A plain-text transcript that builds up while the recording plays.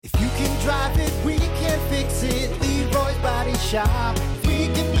drive it, we can fix it. Leroy's Body Shop. We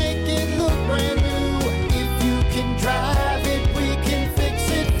can make it look brand new. If you can drive it, we can fix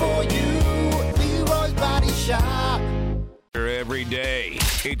it for you. Leroy's Body Shop. Every day,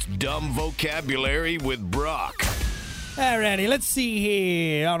 it's Dumb Vocabulary with Brock. Alrighty, let's see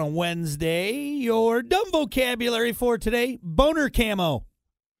here on a Wednesday. Your dumb vocabulary for today: boner camo.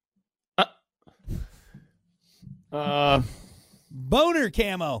 Boner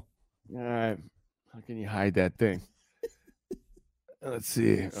camo. All right. How can you hide that thing? Let's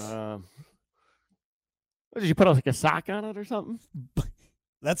see. What, did you put like a sock on it or something?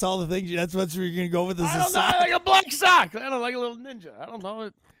 That's all the things. That's what you're gonna go with. Is I a don't know, sock? like a black sock. I don't like a little ninja. I don't know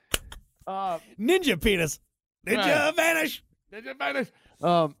it. Ninja penis. Ninja Right. vanish. Ninja vanish.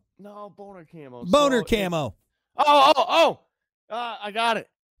 No, boner camo. Boner So camo. I got it.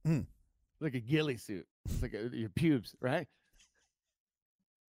 Hmm. Like a ghillie suit. It's like your pubes, right?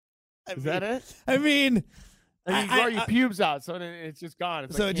 Is that it? I mean, And you grow your pubes out, so then it's just gone.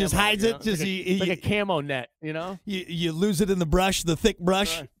 It's so like it just camo, hides you it. know? Just It's like a camo net, you know? you lose it in the brush, the thick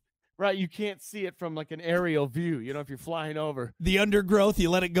brush, Right. You can't see it from like an aerial view. You know, if you're flying over the undergrowth.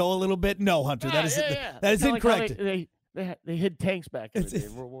 You let it go a little bit. No, Hunter, that is that is Kinda like how incorrect. They hid tanks back in the day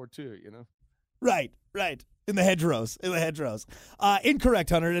in World War II. You know. Right. In the hedgerows. Incorrect,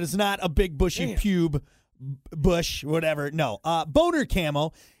 Hunter. It is not a big bushy pube, bush, whatever. No. Boner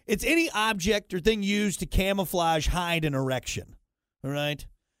camo. It's any object or thing used to camouflage, hide an erection. All right.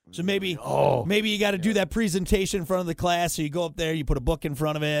 So maybe you got to do that presentation in front of the class. So you go up there, you put a book in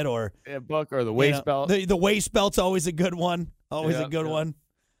front of it, or a book or the waist belt. The waist belt's always a good one. Always a good one.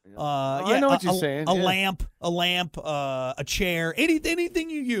 I know what you're saying. A lamp, a chair, anything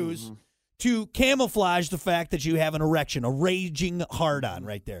you use to camouflage the fact that you have an erection, a raging hard-on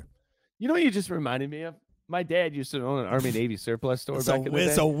right there. You know what you just reminded me of? My dad used to own an Army-Navy surplus store back in the day.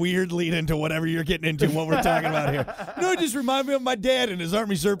 It's a weird lead into whatever you're getting into, what we're talking about here. No, it just reminded me of my dad and his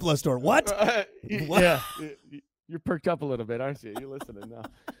Army surplus store. What? What? Yeah. You're perked up a little bit, aren't you? You're listening now.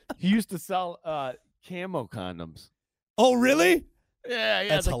 He used to sell camo condoms. Oh, really? Yeah,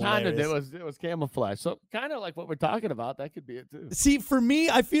 That's the condom hilarious. it was camouflage. So kind of like what we're talking about, that could be it too. See, for me,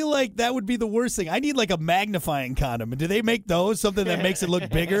 I feel like that would be the worst thing. I need like a magnifying condom. And do they make those? Something that makes it look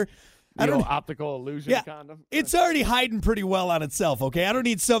bigger? I don't optical illusion condom. It's already hiding pretty well on itself, okay? I don't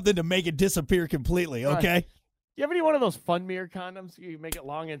need something to make it disappear completely, okay? Right. You ever need one of those fun mirror condoms? You make it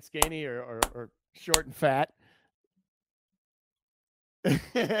long and skinny or short and fat.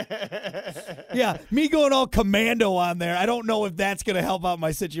 Yeah, me going all commando on there, I don't know if that's going to help out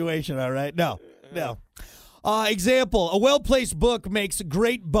my situation, all right? No. Example, a well-placed book makes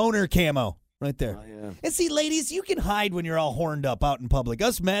great boner camo. Right there. Oh, yeah. And see, ladies, you can hide when you're all horned up out in public.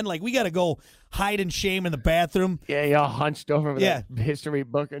 Us men, like, we got to go hide in shame in the bathroom. Yeah, you're all hunched over with that history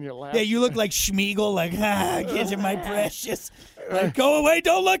book in your lap. Yeah, you look like Schmeagol, like, get you, my precious. Like, go away,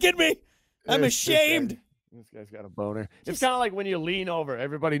 don't look at me. I'm ashamed. This guy's got a boner. It's kind of like when you lean over,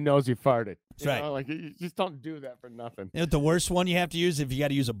 everybody knows you farted. That's right. Like, you just don't do that for nothing. You know what the worst one you have to use? If you got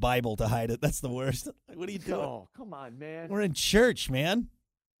to use a Bible to hide it. That's the worst. Like, what are you doing? Oh, come on, man. We're in church, man.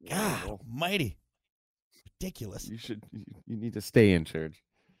 Wow. God almighty. Ridiculous. You need to stay in church.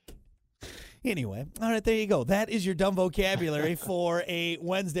 Anyway, all right, there you go. That is your dumb vocabulary for a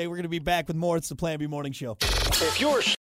Wednesday. We're going to be back with more. It's the Plan B Morning Show. If you're